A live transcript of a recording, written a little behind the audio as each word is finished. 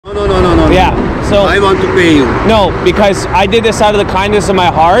Yeah. So I want to pay you. no, because I did this out of the kindness of my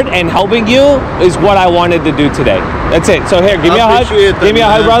heart, and helping you is what I wanted to do today. That's it. So here, give me a hug. Give me a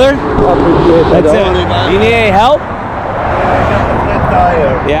hug, brother. That's it. You need any help?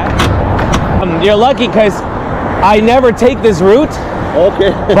 Yeah. You're lucky because I never take this route.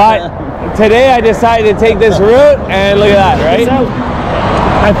 Okay. But today I decided to take this route, and look at that, right?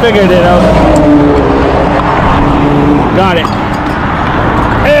 I figured it out. Got it.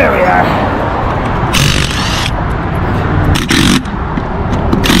 There we are.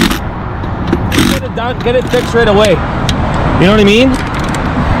 Get it fixed right away. You know what I mean?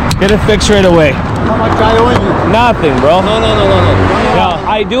 Get it fixed right away. How much I owe you? Nothing, bro. No. No,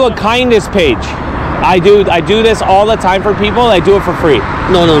 I do a kindness page. I do this all the time for people. I do it for free.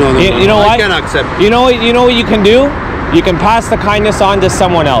 No. You know what? I can accept. You know what you can do? You can pass the kindness on to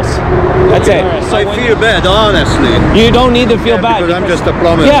someone else. That's it. So I feel bad, honestly. You don't need to feel bad. Because I'm just a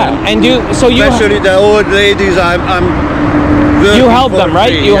plumber. Yeah, and especially the old ladies, you help them,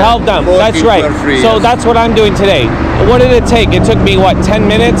 right? You help them. That's right. So that's what I'm doing today. What did it take? It took me, what, 10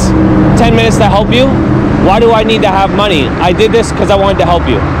 minutes? 10 minutes to help you? Why do I need to have money? I did this because I wanted to help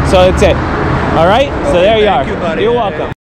you. So that's it. All right? So there you are. Thank you, buddy. You're welcome.